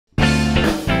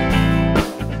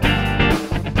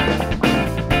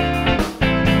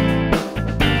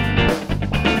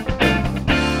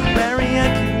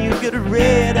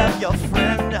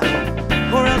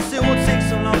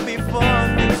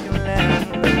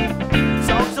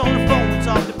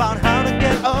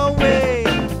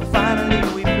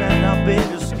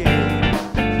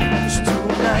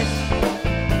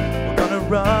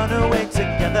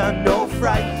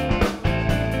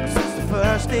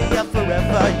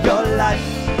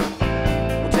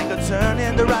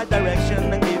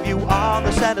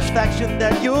direction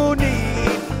that you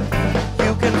need.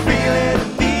 You can feel it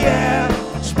in the air,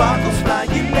 sparkles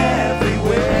flying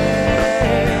everywhere.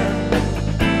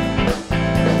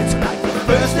 It's like the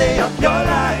first day of your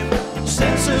life,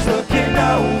 senses working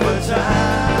overtime.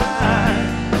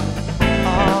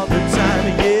 All the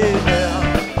time, yeah.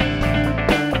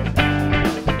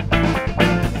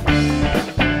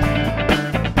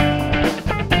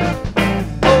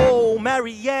 Oh,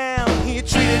 Marianne, he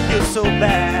treated you so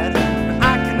bad.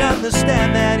 I can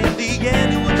understand that in the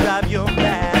end it will drive you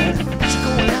mad. Should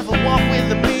go and have a walk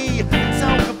with me,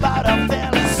 talk about our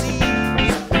fantasies,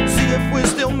 see if we're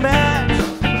still matched.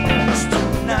 'Cause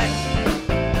tonight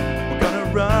we're gonna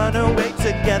run away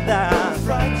together.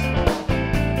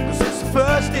 Cause it's the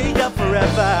first day of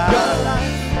forever.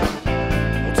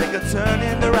 We'll take a turn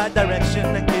in the right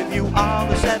direction and give you all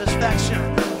the satisfaction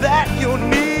that you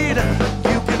need.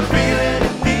 You can feel it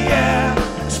in the air,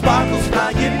 sparkles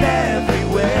flying everywhere.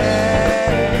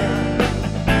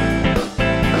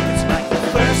 It's like the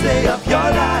first day of your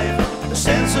life, the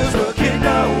sensors working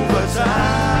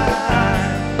overtime.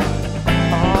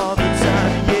 All the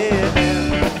time, yeah.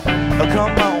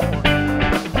 Come on,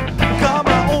 come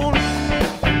on,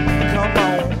 come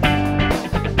on.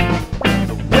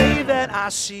 The way that I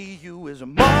see you is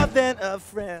more than a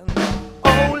friend.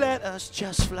 Oh, let us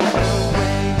just fly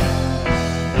away.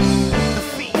 The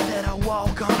feet that I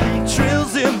walk on make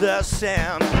trails in the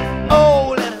sand.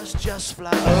 Oh, let us just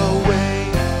fly away.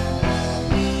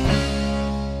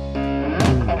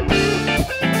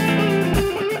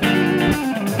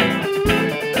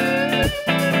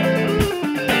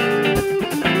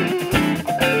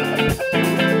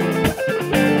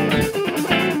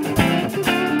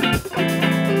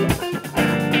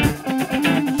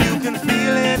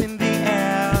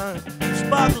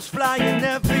 Flying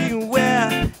everywhere.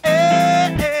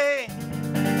 Hey, hey.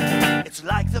 It's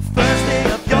like the first day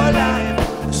of